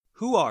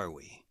Who are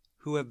we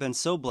who have been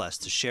so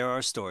blessed to share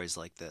our stories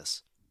like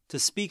this, to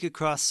speak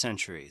across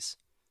centuries?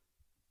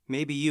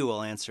 Maybe you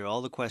will answer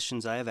all the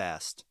questions I have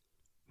asked.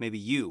 Maybe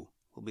you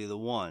will be the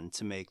one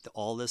to make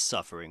all this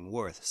suffering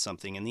worth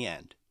something in the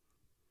end.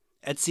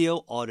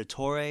 Ezio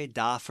Auditore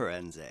da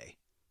Firenze,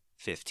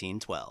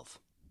 1512.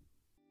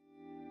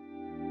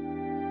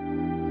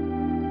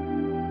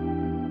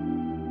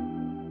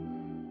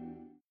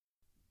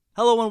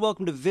 Hello and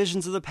welcome to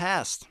Visions of the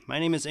Past. My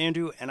name is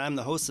Andrew and I'm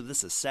the host of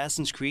this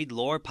Assassin's Creed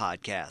lore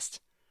podcast.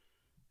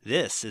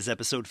 This is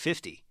episode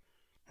 50,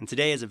 and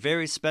today is a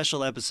very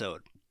special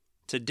episode.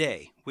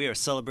 Today, we are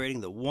celebrating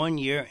the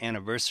 1-year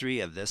anniversary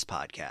of this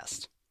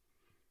podcast.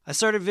 I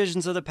started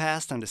Visions of the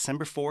Past on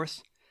December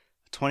 4th,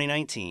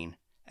 2019,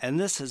 and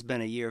this has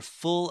been a year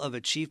full of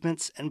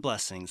achievements and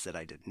blessings that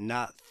I did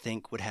not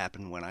think would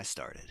happen when I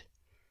started.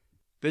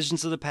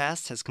 Visions of the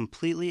Past has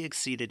completely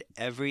exceeded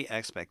every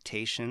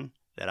expectation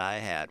that I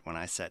had when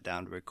I sat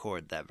down to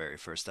record that very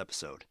first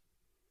episode.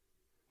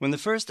 When the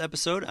first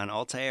episode on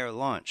Altair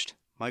launched,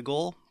 my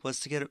goal was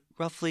to get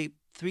roughly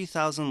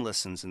 3,000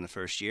 listens in the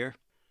first year,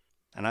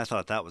 and I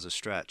thought that was a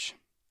stretch.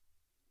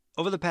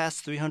 Over the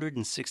past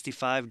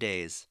 365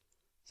 days,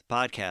 the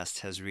podcast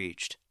has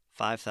reached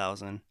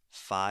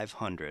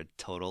 5,500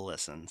 total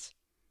listens.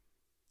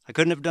 I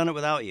couldn't have done it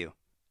without you,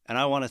 and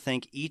I want to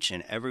thank each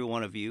and every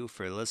one of you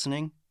for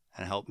listening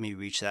and help me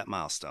reach that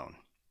milestone.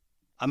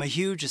 I'm a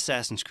huge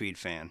Assassin's Creed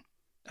fan,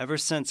 ever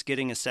since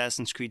getting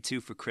Assassin's Creed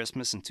 2 for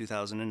Christmas in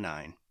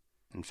 2009.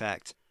 In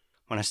fact,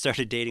 when I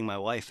started dating my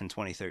wife in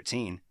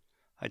 2013,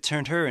 I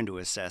turned her into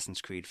an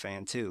Assassin's Creed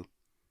fan too.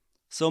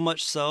 So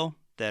much so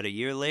that a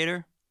year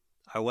later,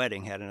 our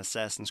wedding had an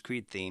Assassin's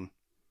Creed theme.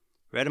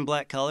 Red and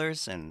black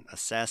colors and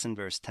Assassin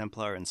vs.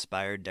 Templar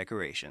inspired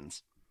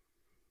decorations.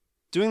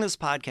 Doing this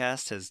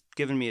podcast has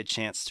given me a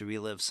chance to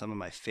relive some of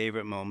my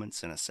favorite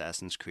moments in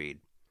Assassin's Creed.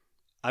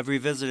 I've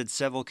revisited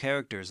several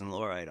characters and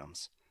lore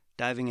items,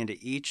 diving into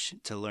each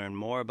to learn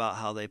more about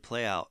how they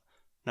play out,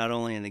 not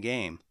only in the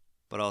game,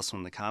 but also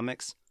in the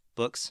comics,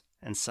 books,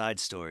 and side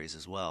stories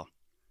as well.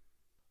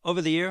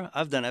 Over the year,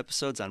 I've done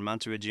episodes on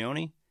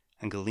Monteriggioni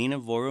and Galena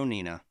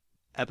Voronina,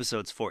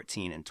 episodes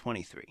 14 and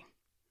 23,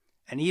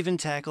 and even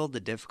tackled the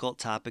difficult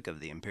topic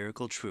of the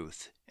empirical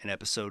truth in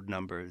episode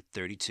number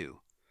 32.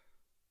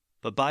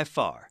 But by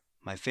far,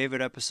 my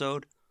favorite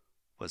episode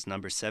was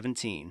number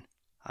 17,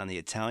 on the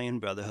Italian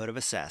Brotherhood of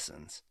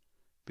Assassins,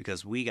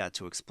 because we got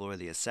to explore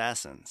the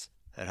assassins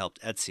that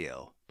helped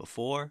Ezio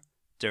before,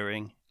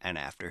 during, and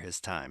after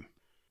his time.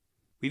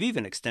 We've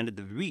even extended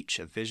the reach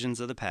of Visions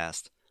of the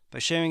Past by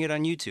sharing it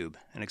on YouTube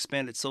and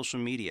expanded social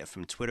media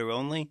from Twitter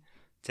only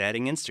to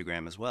adding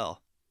Instagram as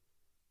well.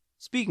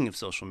 Speaking of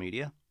social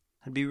media,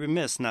 I'd be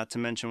remiss not to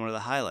mention one of the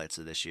highlights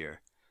of this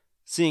year,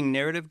 seeing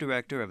narrative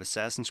director of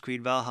Assassin's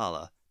Creed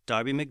Valhalla,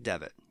 Darby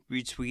McDevitt,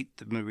 retweet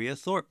the Maria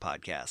Thorpe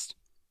podcast,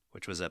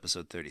 which was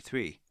episode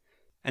 33,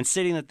 and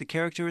stating that the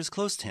character is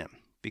close to him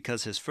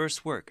because his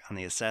first work on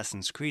the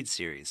Assassin's Creed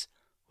series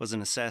was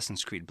in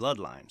Assassin's Creed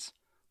Bloodlines,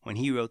 when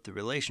he wrote the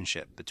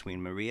relationship between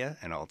Maria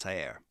and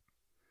Altair.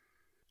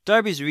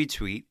 Darby's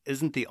retweet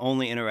isn't the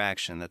only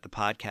interaction that the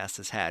podcast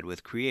has had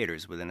with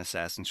creators within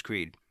Assassin's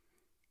Creed.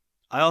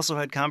 I also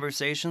had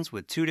conversations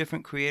with 2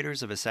 different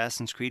creators of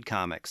Assassin's Creed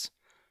comics,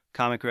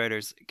 comic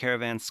writers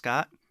Caravan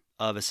Scott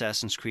of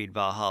Assassin's Creed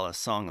Valhalla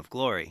Song of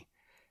Glory,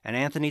 and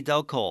Anthony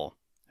Del Cole,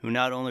 who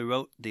not only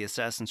wrote the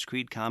Assassin's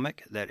Creed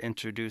comic that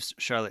introduced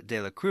Charlotte de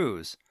la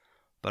Cruz,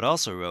 but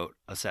also wrote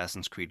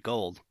Assassin's Creed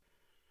Gold.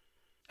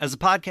 As the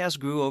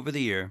podcast grew over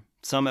the year,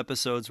 some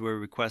episodes were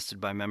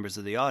requested by members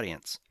of the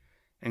audience,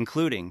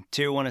 including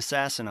Tier 1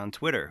 Assassin on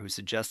Twitter, who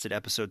suggested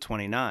episode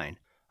 29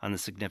 on the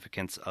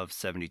significance of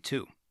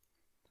 72.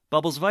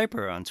 Bubbles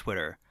Viper on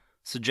Twitter,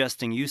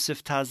 suggesting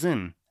Yusuf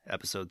Tazim,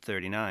 episode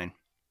 39.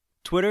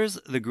 Twitter's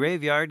The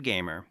Graveyard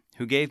Gamer,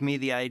 who gave me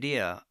the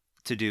idea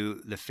to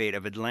do the Fate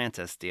of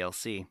Atlantis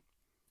DLC.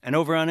 And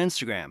over on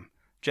Instagram,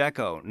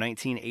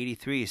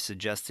 Jacko1983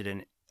 suggested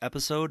an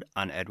episode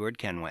on Edward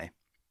Kenway.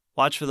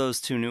 Watch for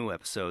those 2 new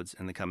episodes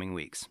in the coming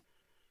weeks.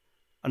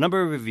 A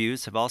number of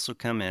reviews have also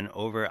come in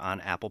over on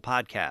Apple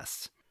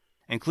Podcasts,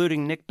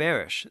 including Nick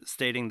Barish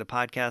stating the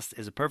podcast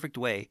is a perfect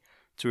way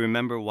to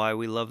remember why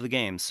we love the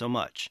game so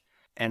much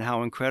and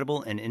how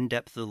incredible and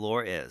in-depth the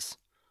lore is.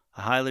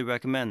 I highly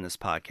recommend this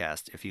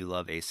podcast if you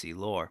love AC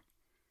lore.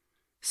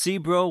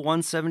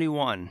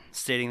 Cbro171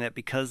 stating that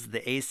because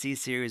the AC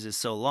series is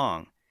so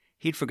long,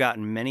 he'd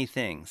forgotten many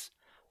things,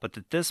 but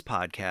that this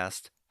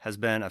podcast has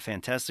been a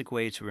fantastic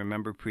way to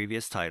remember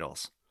previous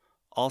titles.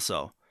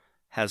 Also,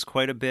 has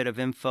quite a bit of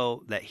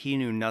info that he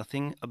knew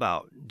nothing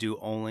about due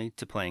only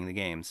to playing the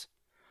games.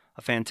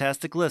 A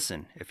fantastic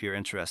listen if you're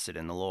interested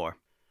in the lore.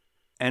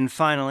 And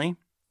finally,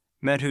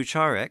 Medhu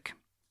Charek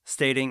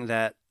stating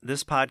that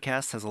this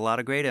podcast has a lot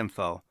of great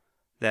info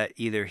that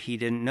either he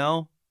didn't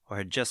know or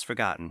had just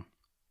forgotten.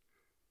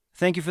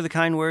 Thank you for the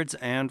kind words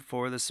and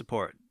for the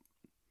support.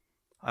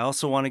 I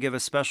also want to give a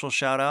special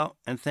shout out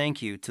and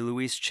thank you to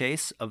Luis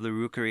Chase of the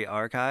Rookery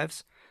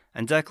Archives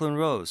and Declan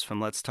Rose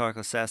from Let's Talk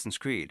Assassin's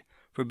Creed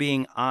for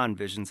being on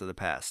Visions of the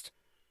Past,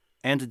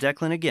 and to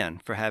Declan again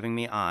for having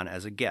me on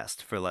as a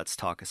guest for Let's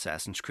Talk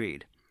Assassin's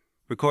Creed.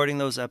 Recording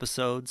those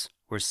episodes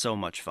were so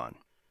much fun.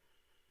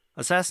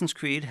 Assassin's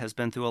Creed has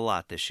been through a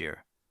lot this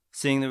year,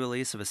 seeing the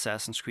release of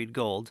Assassin's Creed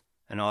Gold,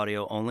 an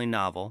audio-only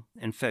novel,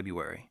 in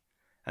February,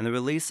 and the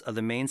release of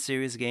the main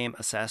series game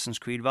Assassin's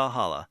Creed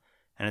Valhalla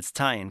and its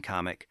tie-in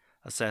comic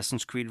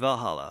Assassin's Creed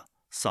Valhalla: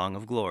 Song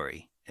of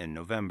Glory in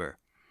November.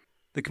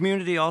 The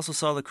community also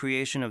saw the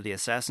creation of the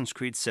Assassin's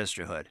Creed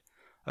Sisterhood,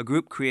 a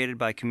group created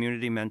by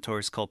community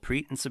mentors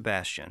Culpreet and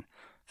Sebastian,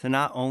 to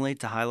not only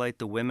to highlight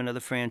the women of the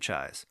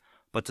franchise,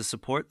 but to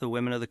support the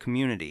women of the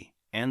community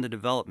and the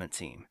development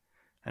team,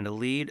 and to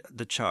lead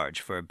the charge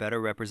for a better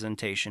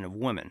representation of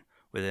women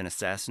within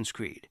Assassin's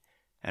Creed,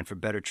 and for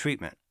better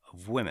treatment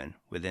of women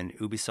within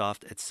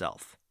Ubisoft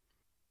itself.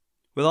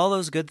 With all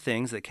those good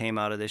things that came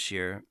out of this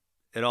year,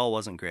 it all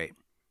wasn't great.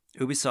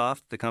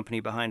 Ubisoft, the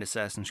company behind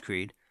Assassin's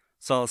Creed,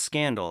 saw a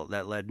scandal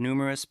that led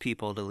numerous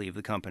people to leave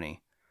the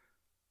company.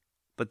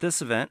 But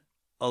this event,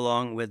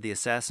 along with the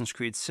Assassin's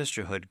Creed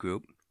Sisterhood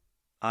group,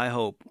 I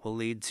hope will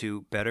lead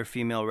to better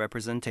female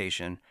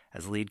representation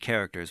as lead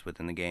characters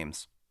within the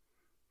games.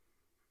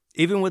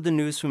 Even with the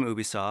news from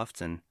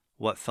Ubisoft and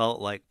what felt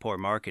like poor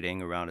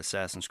marketing around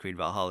Assassin's Creed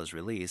Valhalla's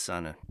release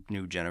on a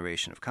new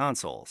generation of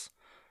consoles,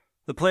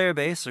 the player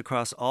base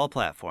across all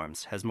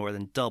platforms has more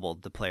than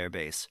doubled the player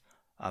base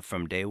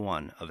from day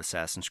one of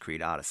Assassin's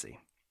Creed Odyssey.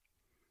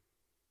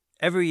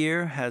 Every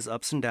year has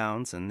ups and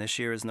downs, and this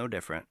year is no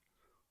different,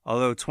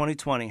 although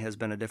 2020 has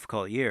been a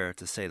difficult year,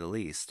 to say the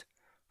least,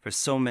 for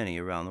so many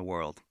around the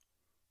world.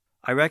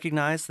 I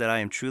recognize that I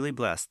am truly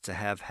blessed to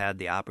have had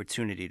the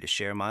opportunity to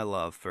share my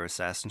love for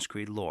Assassin's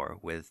Creed lore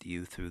with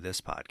you through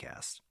this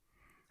podcast,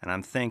 and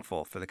I'm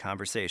thankful for the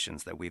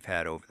conversations that we've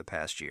had over the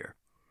past year.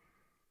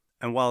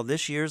 And while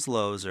this year's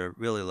lows are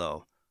really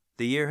low,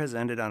 the year has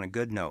ended on a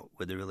good note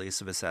with the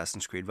release of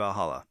Assassin's Creed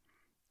Valhalla,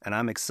 and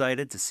I'm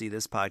excited to see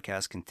this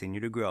podcast continue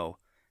to grow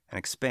and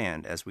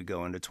expand as we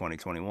go into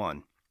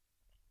 2021.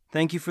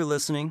 Thank you for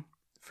listening,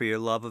 for your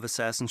love of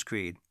Assassin's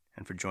Creed,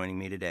 and for joining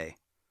me today.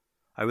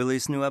 I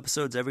release new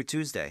episodes every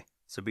Tuesday,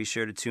 so be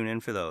sure to tune in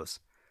for those.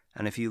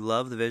 And if you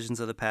love the Visions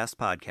of the Past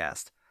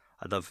podcast,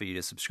 I'd love for you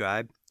to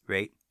subscribe,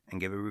 rate,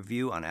 and give a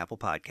review on Apple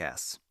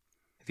Podcasts.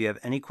 If you have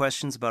any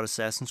questions about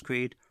Assassin's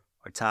Creed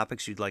or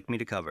topics you'd like me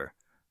to cover,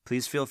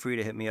 please feel free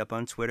to hit me up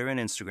on Twitter and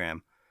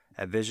Instagram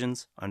at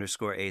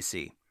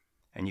visions_AC,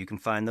 and you can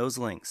find those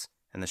links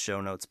in the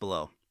show notes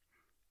below.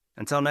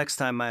 Until next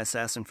time, my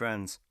assassin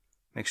friends,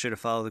 make sure to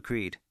follow the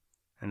Creed,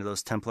 and to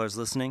those Templars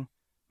listening,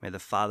 may the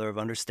Father of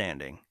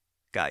Understanding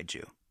guide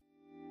you.